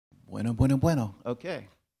Bueno, bueno, bueno. Okay.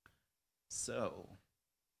 So,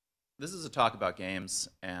 this is a talk about games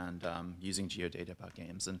and using geodata about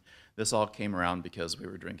games. And this all came around because we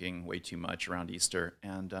were drinking way too much around Easter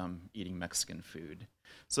and eating Mexican food.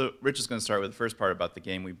 So, Rich is going to start with the first part about the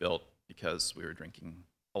game we built because we were drinking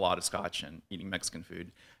a lot of scotch and eating Mexican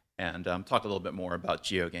food, and talk a little bit more about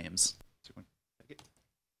geo games.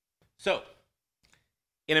 So,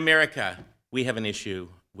 in America, we have an issue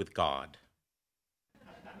with God.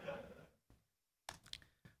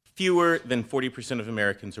 Fewer than 40% of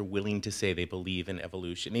Americans are willing to say they believe in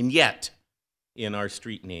evolution. And yet, in our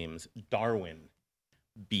street names, Darwin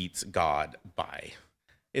beats God by.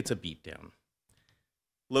 It's a beatdown.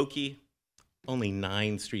 Loki, only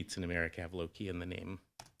 9 streets in America have Loki in the name.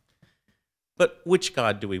 But which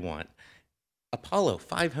God do we want? Apollo,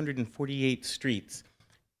 548 streets.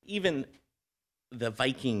 Even the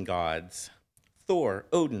Viking gods, Thor,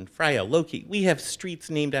 Odin, Freya, Loki, we have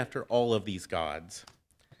streets named after all of these gods.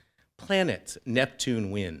 Planets, Neptune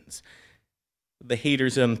wins. The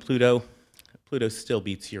haters on Pluto, Pluto still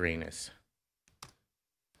beats Uranus.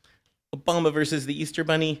 Obama versus the Easter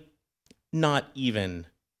Bunny, not even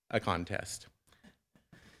a contest.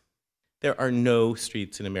 There are no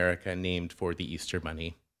streets in America named for the Easter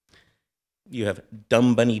Bunny. You have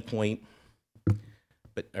Dumb Bunny Point,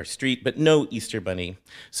 or street, but no Easter Bunny.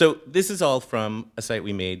 So this is all from a site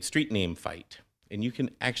we made, Street Name Fight. And you can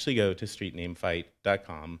actually go to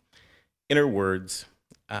streetnamefight.com, enter words,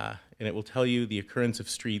 and it will tell you the occurrence of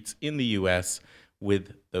streets in the US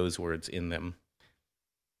with those words in them.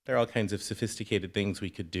 There are all kinds of sophisticated things we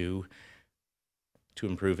could do to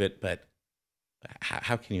improve it, but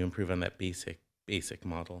how can you improve on that basic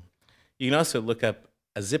model? You can also look up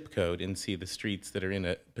a zip code and see the streets that are in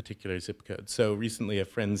a particular zip code. So recently a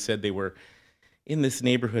friend said they were in this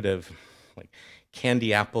neighborhood of like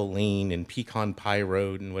Candy Apple Lane and Pecan Pie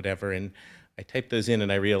Road and whatever, and I typed those in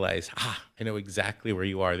and I realized, I know exactly where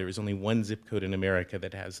you are. There is only one zip code in America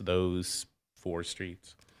that has those 4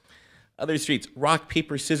 streets. Other streets, rock,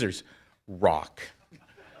 paper, scissors, rock.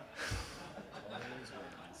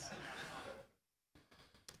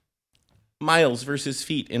 Miles versus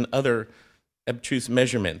feet in other abstruse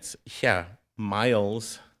measurements. Yeah,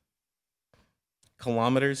 miles.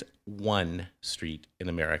 Kilometers, 1 street in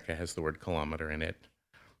America has the word kilometer in it.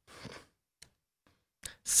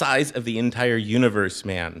 Size of the entire universe,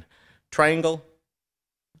 man. Triangle,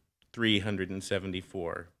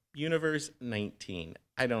 374. Universe, 19.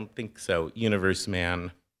 I don't think so. Universe,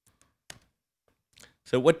 man.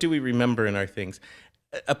 So what do we remember in our things?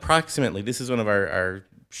 Approximately, this is one of our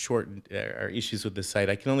issues with this site.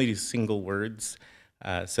 I can only do single words.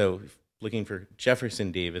 So looking for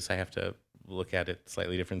Jefferson Davis, I have to look at it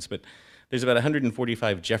slightly different. But there's about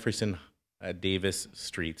 145 Jefferson Davis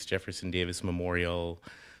streets, Jefferson Davis Memorial,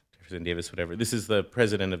 Jefferson Davis whatever. This is the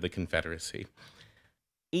president of the Confederacy.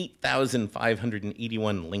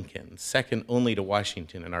 8,581 Lincoln, second only to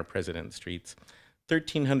Washington in our president's streets.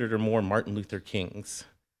 1,300 or more Martin Luther Kings.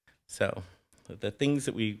 So the things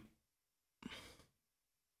that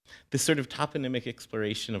this sort of toponymic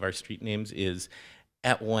exploration of our street names is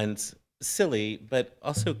at once silly, but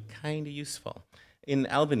also kind of useful. In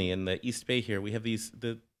Albany, in the East Bay here, we have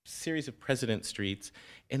the series of president streets,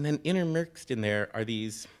 and then intermixed in there are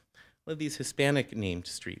these Hispanic named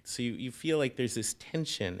streets. So you feel like there's this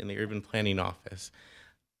tension in the urban planning office.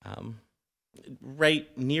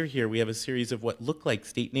 Right near here, we have a series of what look like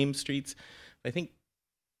state named streets. I think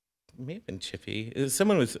it may have been Chiffy.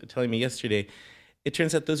 Someone was telling me yesterday, it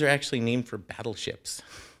turns out those are actually named for battleships.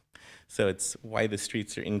 So it's why the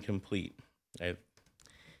streets are incomplete.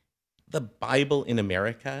 The Bible in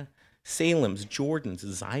America, Salem's, Jordan's,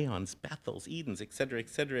 Zion's, Bethel's, Eden's, etc.,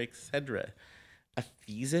 etc., etc.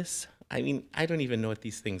 Ephesus? I mean, I don't even know what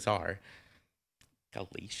these things are.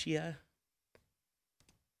 Galatia?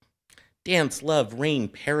 Dance, love, rain,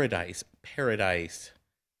 paradise. Paradise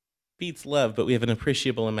beats love, but we have an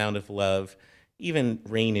appreciable amount of love, even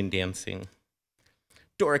rain and dancing.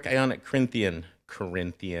 Doric, Ionic, Corinthian.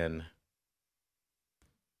 Corinthian.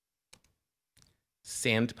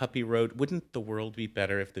 Sand Puppy Road. Wouldn't the world be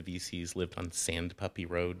better if the VCs lived on Sand Puppy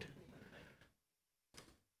Road?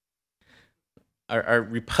 Our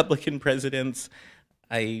Republican presidents,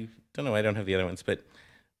 I don't know, I don't have the other ones, but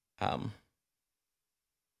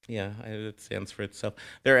yeah, it stands for itself.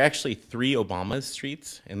 There are actually 3 Obama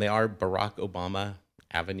streets, and they are Barack Obama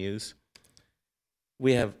avenues.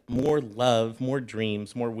 We have more love, more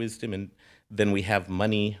dreams, more wisdom than we have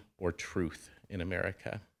money or truth in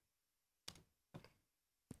America.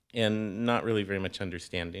 And not really very much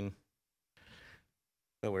understanding.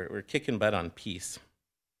 But we're kicking butt on peace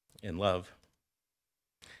and love.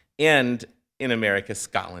 And in America,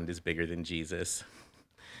 Scotland is bigger than Jesus.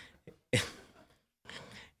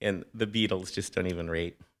 And the Beatles just don't even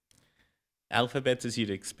rate. Alphabets, as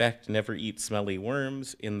you'd expect, never eat smelly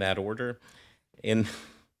worms in that order. And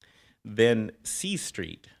then C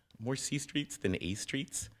Street, more C Streets than A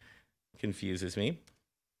Streets, confuses me.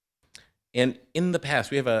 And in the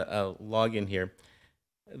past, we have a log in here.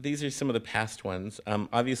 These are some of the past ones.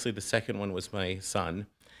 Obviously, the second one was my son.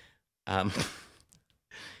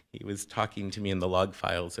 He was talking to me in the log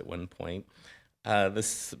files at one point.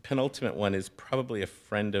 This penultimate one is probably a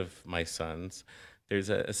friend of my son's. There's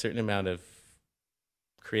a certain amount of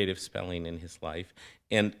creative spelling in his life.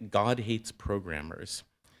 And God hates programmers.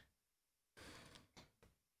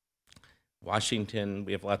 Washington,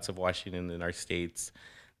 we have lots of Washington in our states.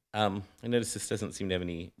 I notice this doesn't seem to have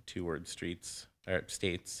any two-word streets or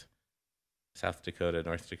states. South Dakota,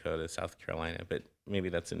 North Dakota, South Carolina, but maybe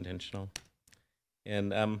that's intentional.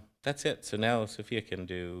 And that's it. So now Sophia can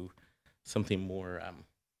do something more.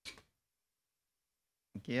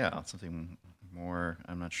 Yeah, something more.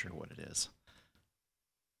 I'm not sure what it is.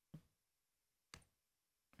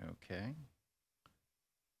 Okay.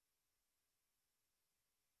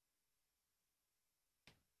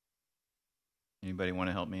 Anybody want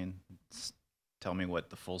to help me and tell me what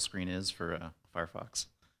the full screen is for Firefox?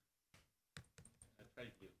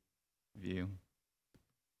 View.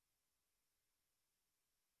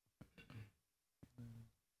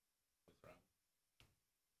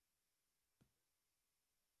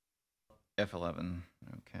 F11.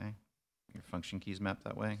 Okay. Your function keys mapped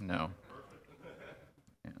that way? No.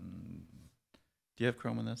 And do you have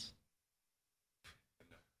Chrome in this?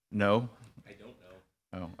 No? I don't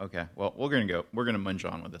know. Oh, okay. Well, we're gonna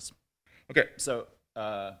munge on with this. Okay, so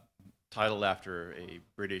titled after a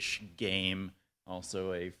British game,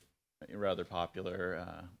 also a rather popular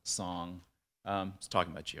song. It's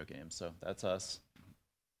talking about geo games, so that's us.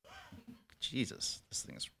 Jesus, this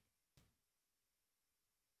thing is.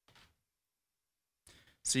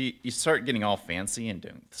 See, you start getting all fancy and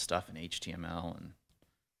doing stuff in HTML and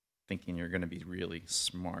thinking you're going to be really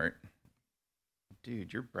smart.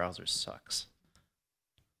 Dude, your browser sucks.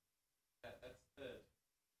 That's the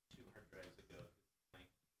 2 hard drives ago.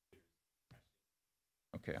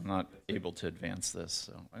 Okay, I'm not able to advance this,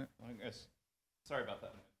 so I guess. Sorry about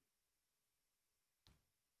that.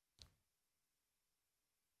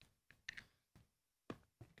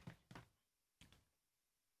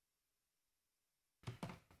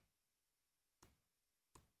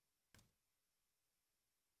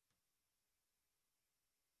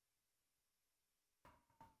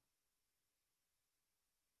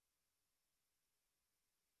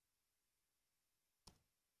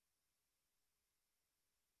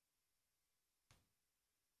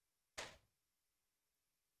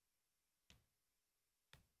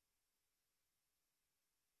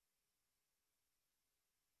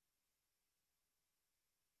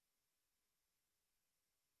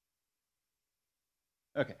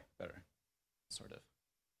 Okay, better, sort of.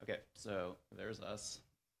 Okay, so there's us.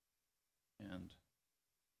 And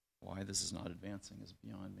why this is not advancing is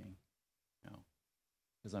beyond me. No,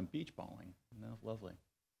 because I'm beach balling. No, lovely.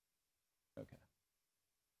 Okay.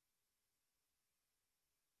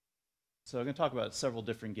 So I'm going to talk about several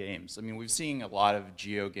different games. I mean, we've seen a lot of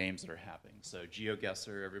geo games that are happening. So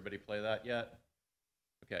GeoGuessr, everybody play that yet?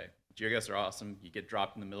 Okay, GeoGuessr are awesome. You get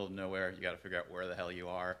dropped in the middle of nowhere. You got to figure out where the hell you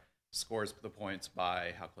are. Scores the points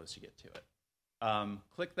by how close you get to it.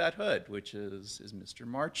 Click That Hood, which is Mr.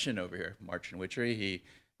 Marchin over here, Marchin Witchery. He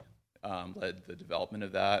led the development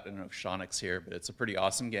of that. I don't know if Shaunik's here, but it's a pretty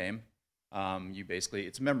awesome game.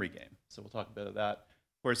 It's a memory game, so we'll talk a bit of that.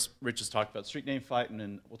 Of course, Rich has talked about Street Name Fight, and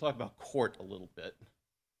then we'll talk about Court a little bit.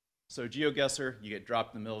 So GeoGuessr, you get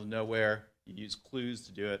dropped in the middle of nowhere. You use clues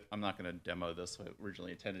to do it. I'm not going to demo this, I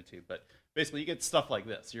originally intended to, but basically you get stuff like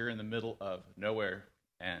this. You're in the middle of nowhere,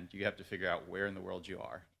 and you have to figure out where in the world you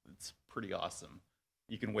are. It's pretty awesome.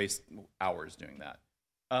 You can waste hours doing that.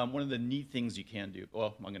 One of the neat things you can do,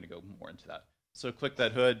 well, I'm going to go more into that. So click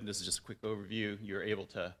that hood. This is just a quick overview. You're able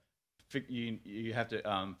to, you have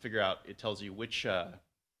to figure out, it tells you which,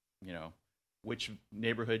 which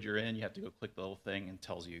neighborhood you're in. You have to go click the little thing and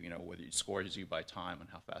tells you, whether it scores you by time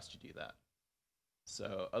and how fast you do that.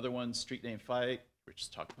 So other ones, Street Name Fight, Rich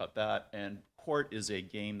just talked about that. And Court is a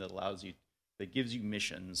game that allows you, that gives you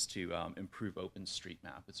missions to improve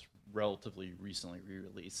OpenStreetMap. It's relatively recently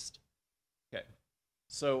re-released. Okay,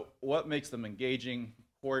 so what makes them engaging?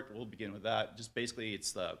 Court, we'll begin with that. Just basically,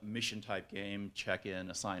 it's the mission type game, check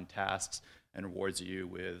in, assign tasks, and rewards you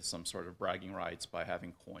with some sort of bragging rights by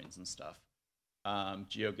having coins and stuff.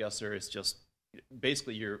 GeoGuessr is just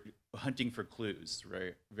basically you're hunting for clues.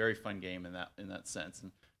 Right, very fun game in that sense.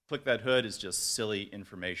 And Click That Hood is just silly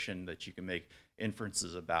information that you can make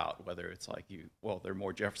inferences about, whether it's like well, there are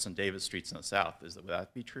more Jefferson Davis streets in the south. Would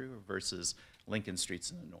that be true versus Lincoln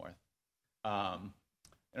streets in the north? And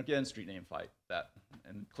again, street name fight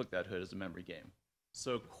and Click That Hood is a memory game.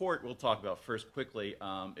 So Court we'll talk about first quickly.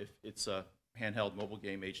 If it's a handheld mobile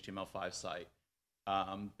game HTML5 site.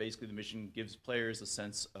 Basically, the mission gives players a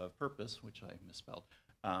sense of purpose, which I misspelled.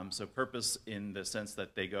 So purpose in the sense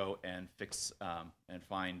that they go and fix and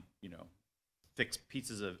find, fix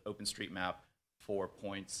pieces of OpenStreetMap for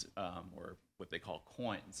points or what they call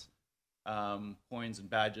coins. Coins and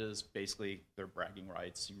badges, basically, they're bragging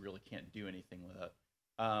rights. You really can't do anything with it.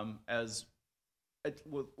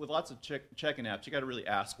 With lots of check-in apps, you got to really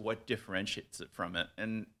ask what differentiates it from it.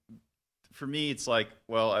 And for me, it's like,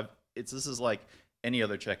 well, this is like any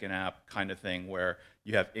other check-in app kind of thing where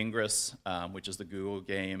you have Ingress, which is the Google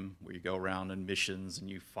game where you go around on missions and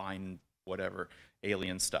you find whatever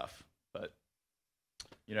alien stuff. But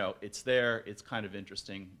it's there. It's kind of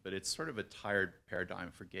interesting, but it's sort of a tired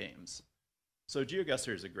paradigm for games. So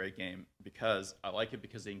GeoGuessr is a great game because I like it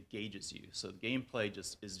because it engages you. So the gameplay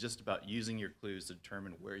is just about using your clues to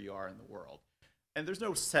determine where you are in the world. And there's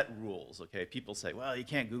no set rules, okay? People say, well, you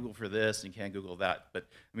can't Google for this and you can't Google that. But,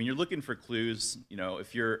 I mean, you're looking for clues.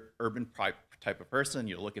 If you're urban type of person,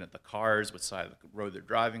 you're looking at the cars, what side of the road they're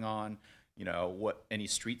driving on, any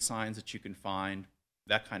street signs that you can find,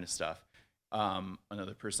 that kind of stuff.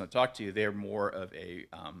 Another person I talked to, they're more of a,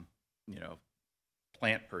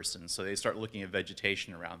 plant person. So they start looking at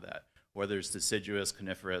vegetation around that, whether it's deciduous,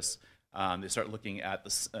 coniferous. They start looking at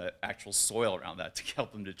the actual soil around that to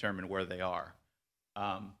help them determine where they are.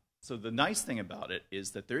 So the nice thing about it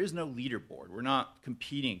is that there is no leaderboard. We're not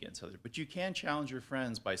competing against others, but you can challenge your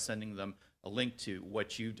friends by sending them a link to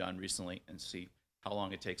what you've done recently and see how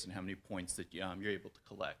long it takes and how many points that you're able to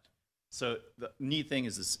collect. So the neat thing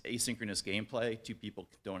is this asynchronous gameplay. Two people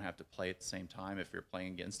don't have to play at the same time if you're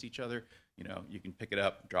playing against each other. You can pick it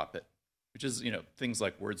up, drop it, which is, things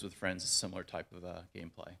like Words with Friends, a similar type of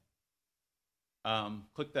gameplay.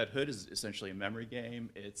 Click That Hood is essentially a memory game.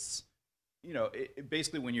 It's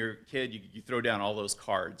basically when you're a kid, you throw down all those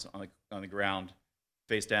cards on the ground,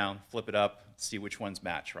 face down, flip it up, see which ones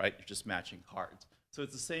match, right? You're just matching cards. So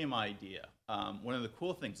it's the same idea. One of the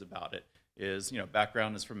cool things about it is,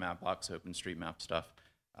 background is from Mapbox, OpenStreetMap stuff,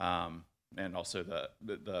 and also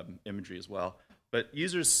the imagery as well. But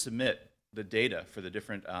users submit the data for the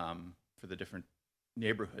different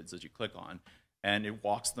neighborhoods that you click on, and it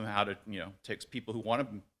walks them how to, takes people who want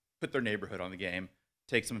to put their neighborhood on the game,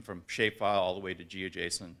 takes them from shapefile all the way to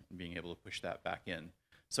GeoJSON and being able to push that back in.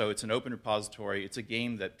 So it's an open repository. It's a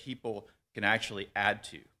game that people can actually add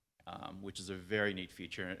to, which is a very neat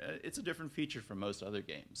feature. It's a different feature from most other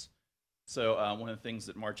games. So one of the things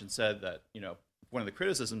that Martin said that, one of the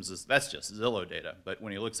criticisms is that's just Zillow data. But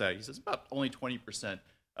when he looks at it, he says about only 20%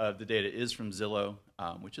 of the data is from Zillow,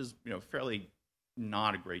 which is, fairly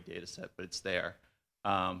not a great data set, but it's there.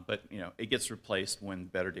 But, it gets replaced when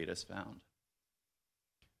better data is found.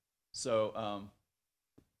 So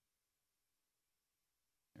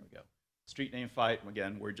there we go. Street name fight.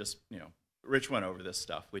 Again, we're just, Rich went over this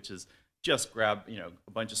stuff, which is just grab,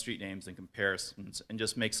 a bunch of street names and comparisons and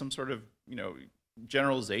just make some sort of,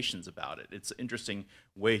 generalizations about it. It's an interesting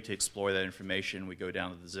way to explore that information. We go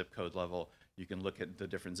down to the zip code level. You can look at the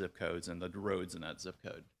different zip codes and the roads in that zip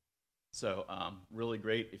code. So really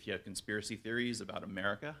great if you have conspiracy theories about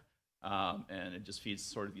America, and it just feeds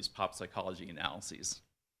sort of these pop psychology analyses.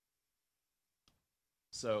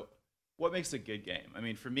 So what makes a good game? I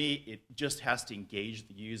mean, for me, it just has to engage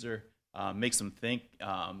the user, makes them think,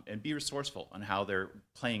 and be resourceful on how they're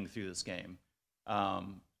playing through this game.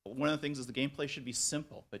 One of the things is the gameplay should be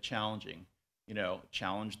simple but challenging.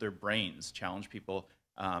 Challenge their brains, challenge people.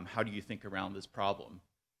 How do you think around this problem?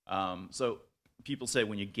 So people say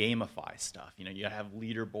when you gamify stuff, you have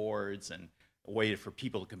leaderboards and a way for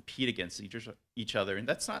people to compete against each other, and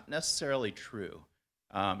that's not necessarily true.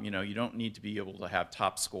 You don't need to be able to have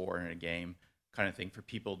top score in a game kind of thing for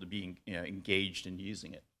people to be engaged in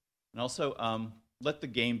using it. And also let the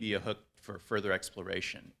game be a hook for further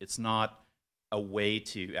exploration. It's not a way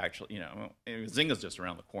to actually, Zynga's just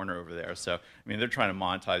around the corner over there. So, they're trying to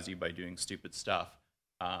monetize you by doing stupid stuff.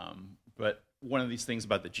 But one of these things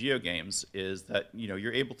about the geo games is that,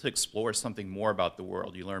 you're able to explore something more about the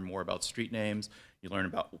world. You learn more about street names. You learn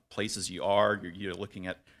about places you are. You're looking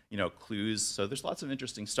at, clues. So there's lots of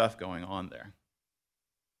interesting stuff going on there.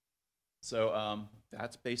 So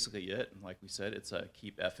that's basically it. And like we said, it's a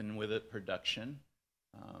keep effing with it production.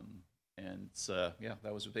 And yeah,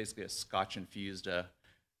 that was basically a scotch-infused,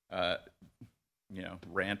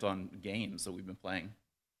 rant on games that we've been playing.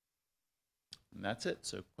 And that's it.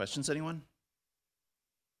 So questions, anyone?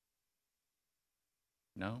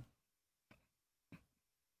 No?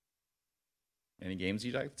 Any games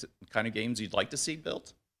kind of games you'd like to see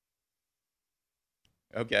built?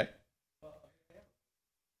 Okay.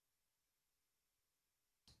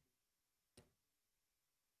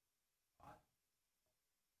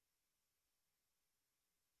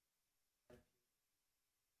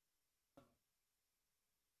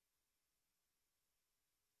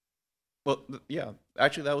 Well, yeah,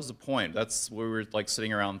 actually, that was the point. That's where we were like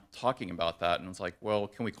sitting around talking about that, and it's like, well,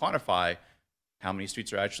 can we quantify how many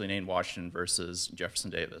streets are actually named Washington versus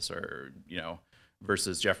Jefferson Davis, or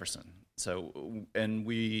versus Jefferson? So, and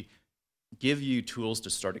we give you tools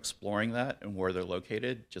to start exploring that and where they're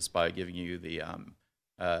located just by giving you the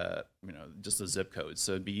just the zip codes.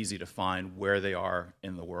 So it'd be easy to find where they are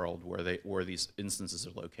in the world, where these instances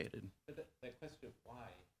are located. But that question of why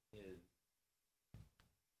is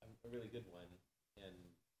a really good one, and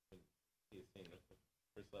he's saying that the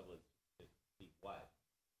first level is the what.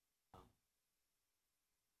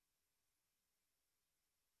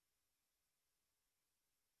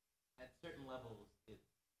 At certain levels, it's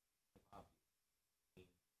obvious.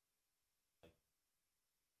 Like,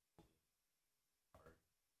 or,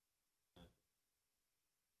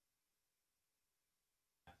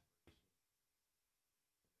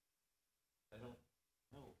 I don't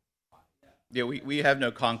know why. Yeah, we have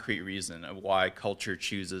no concrete reason of why culture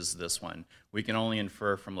chooses this one. We can only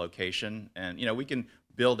infer from location, and we can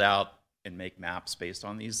build out and make maps based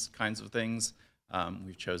on these kinds of things.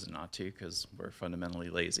 We've chosen not to because we're fundamentally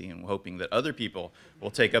lazy, and we're hoping that other people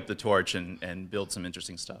will take up the torch and build some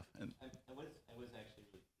interesting stuff. And I was actually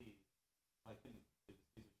really pleased. I couldn't do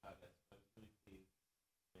the Caesar project, but I was really pleased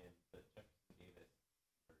when the Jefferson Davis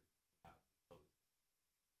were out closed.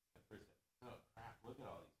 At first, oh crap! Look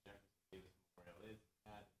at all these Jefferson Davis memorial. It's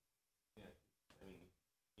not, I mean,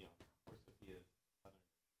 poor Sophia's southern,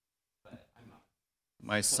 but I'm not.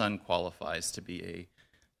 my son qualifies to be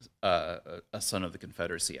a son of the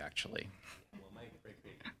Confederacy, actually. Well, my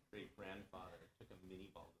great grandfather took a mini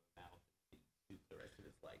ball to the mouth and scooped the rest of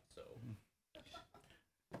his life. So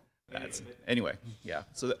Anyway, yeah.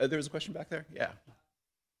 So there was a question back there? Yeah.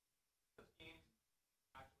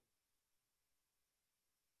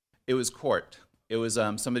 It was court. It was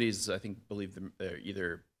somebody's, I think,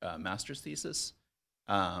 either master's thesis,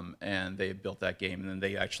 and they built that game, and then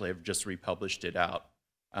they actually have just republished it out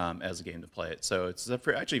as a game to play it. So it's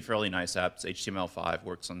actually a fairly nice app. It's HTML5,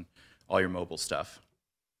 works on all your mobile stuff.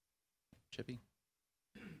 Chippy?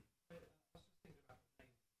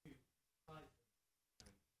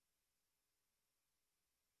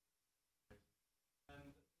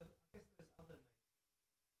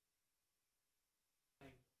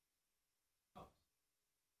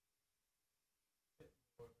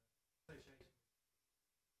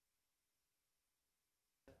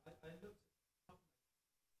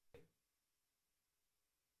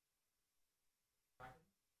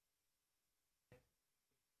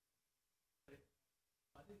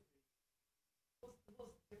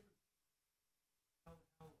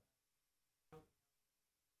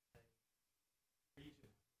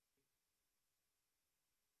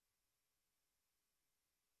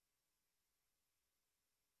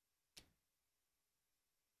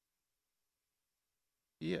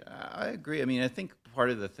 Yeah, I agree. I mean, I think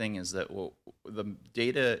part of the thing is that the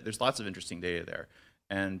data, there's lots of interesting data there,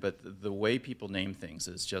 but the way people name things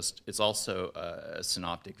is it's also a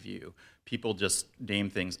synoptic view. People just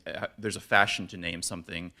name things. There's a fashion to name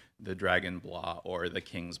something the dragon blah or the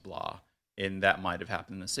king's blah, and that might have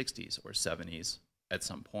happened in the 60s or 70s at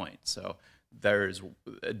some point. So there's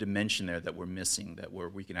a dimension there that we're missing, where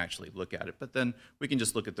we can actually look at it. But then we can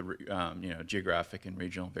just look at the geographic and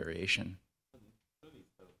regional variation.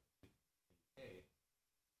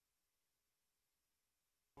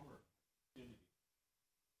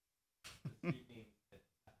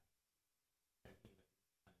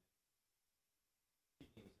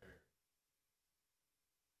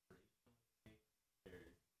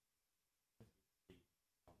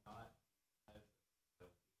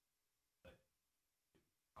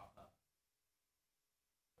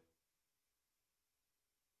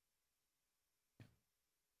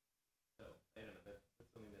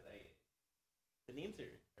 The names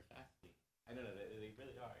are fascinating. I don't know, they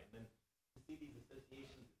really are. And then to see these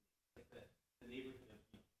associations, like the neighborhood of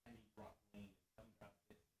Candy Rock Lane and Gumdrop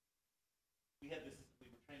Distance. We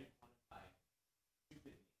were trying to quantify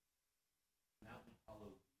stupid names. Mountain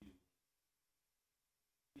Hollow View.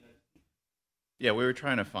 Yeah, we were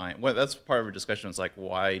trying to find. Well, that's part of our discussion. It's like,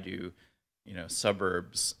 why do,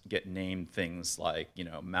 suburbs get named things like,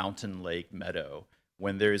 mountain, lake, meadow,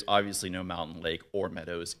 when there is obviously no mountain, lake, or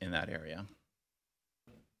meadows in that area.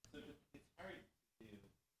 So it's hard to do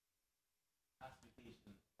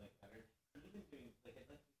classification like that, or even doing like I'd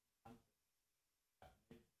like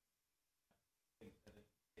to things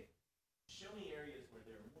that show me areas where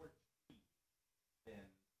there are more trees than.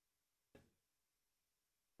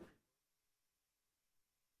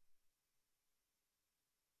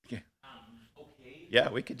 Yeah. Okay. Yeah,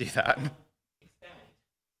 we could do that. Expound.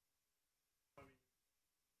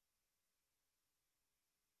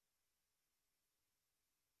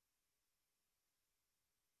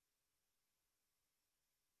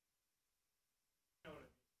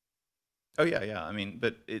 Oh yeah, yeah. I mean,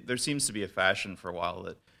 but there seems to be a fashion for a while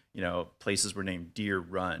that places were named Deer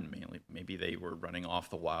Run. Mainly, maybe they were running off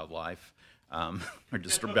the wildlife, or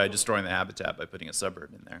by destroying the habitat by putting a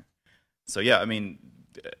suburb in there. So yeah, I mean,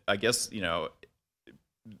 I guess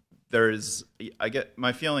there is. I get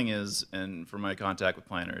my feeling is, and from my contact with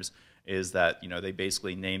planners, is that they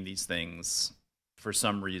basically name these things for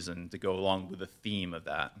some reason to go along with the theme of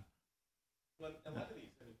that. Well, a lot of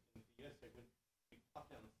these in the US, when we pop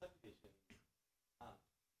down the subdivision,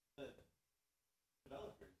 the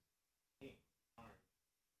developers aren't.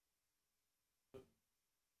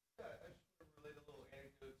 Yeah, I just want to relate a little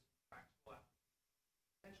anecdotes,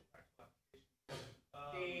 potential practical applications.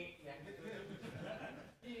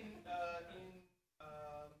 In New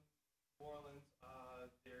Orleans,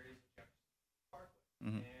 there is Jefferson Parkway,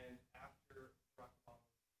 Mm-hmm. and after Barack Obama,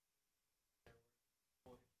 there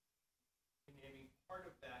were naming part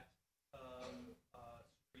of that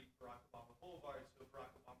street Barack Obama Boulevard. So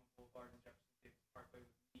Barack Obama Boulevard and Jefferson Davis Parkway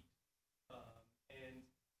would meet. And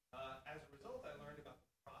as a result, I learned about the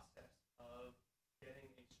process of getting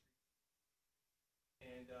a street.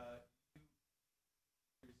 And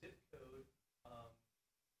your zip code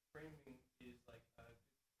framing is like a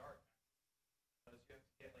good start, because you have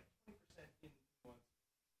to get like 20% in one.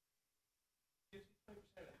 Gives you 20%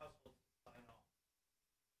 of the households to sign off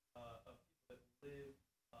of people that live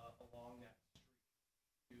along that street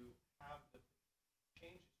to have the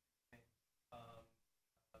change the street name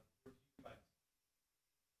reviewed by the city.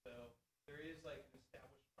 So there is like an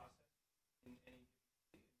established process in any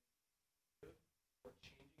given city for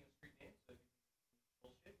changing a street name. So if you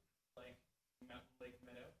bullshit like Mountain Lake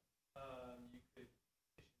Meadow, you could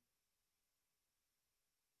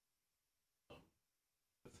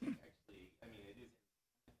petition. Actually, I mean, it is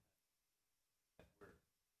that word.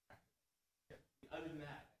 Other than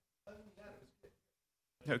that, It was good.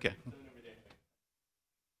 Okay. something over there.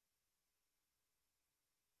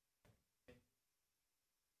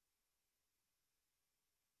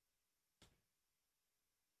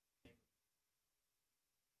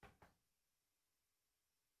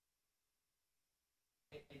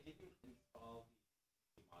 I didn't install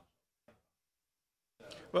the module.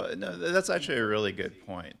 Well, no, that's actually a really good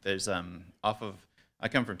point. There's I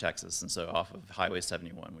come from Texas, and so off of Highway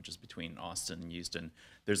 71, which is between Austin and Houston,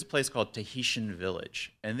 there's a place called Tahitian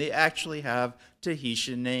Village, and they actually have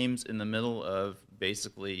Tahitian names in the middle of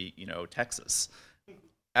basically, Texas.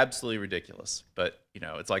 Absolutely ridiculous, but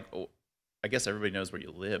it's like, oh, I guess everybody knows where you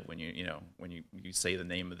live when you say the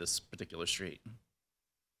name of this particular street.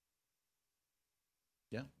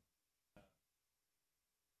 Yeah.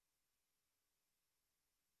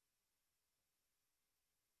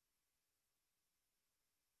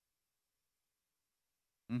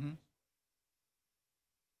 Mm-hmm.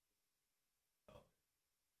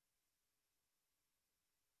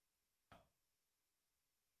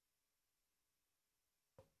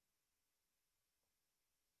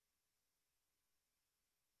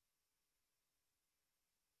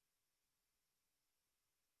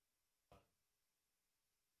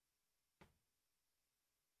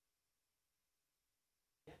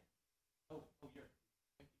 You're.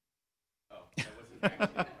 Oh, that wasn't actually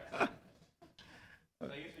a question. So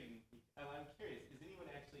I guess I'm curious, is anyone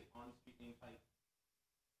actually on street name fight?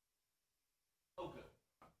 Oh, good.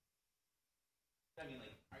 I mean,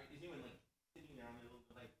 like, is anyone like sitting there on their little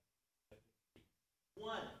like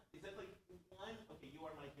one? Is that like one? Okay, you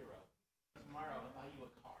are my hero. Tomorrow I'll buy you a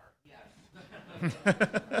car. Yes.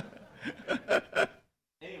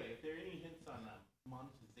 Anyway, if there are any hints on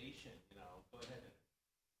monetization, go ahead and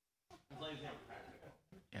as long as you have practical.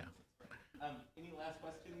 Yeah. Any last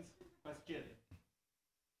questions? Question.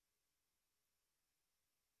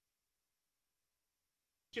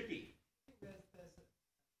 Chippy. There's an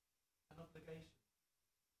obligation.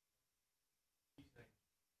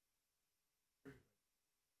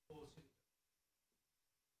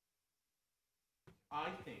 I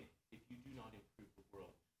think if you do not improve the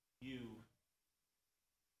world, you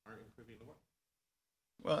aren't improving the world.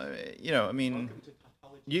 Well, you know, I mean, Welcome to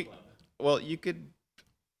Tautology Club. well, you could.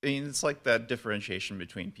 I mean, it's like that differentiation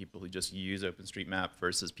between people who just use OpenStreetMap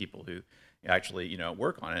versus people who actually, you know,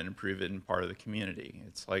 work on it and improve it in part of the community.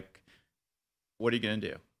 It's like, what are you going to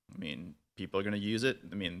do? I mean, people are going to use it.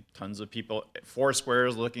 I mean, tons of people. Foursquare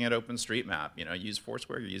is looking at OpenStreetMap. You know, use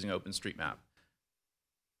Foursquare. You're using OpenStreetMap.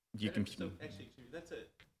 You can. So actually, that's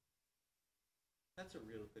a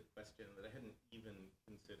real good question that I hadn't even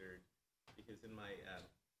considered, because in my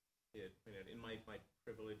my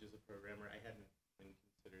privilege as a programmer, I hadn't even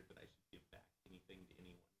considered that I should give back anything to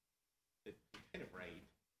anyone. It's kind of right.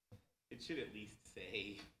 It should at least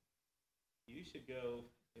say, you should go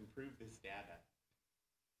improve this data.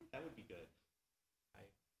 That would be good.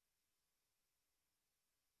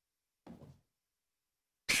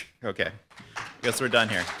 Okay. I guess we're done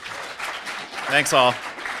here. Thanks all.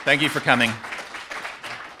 Thank you for coming.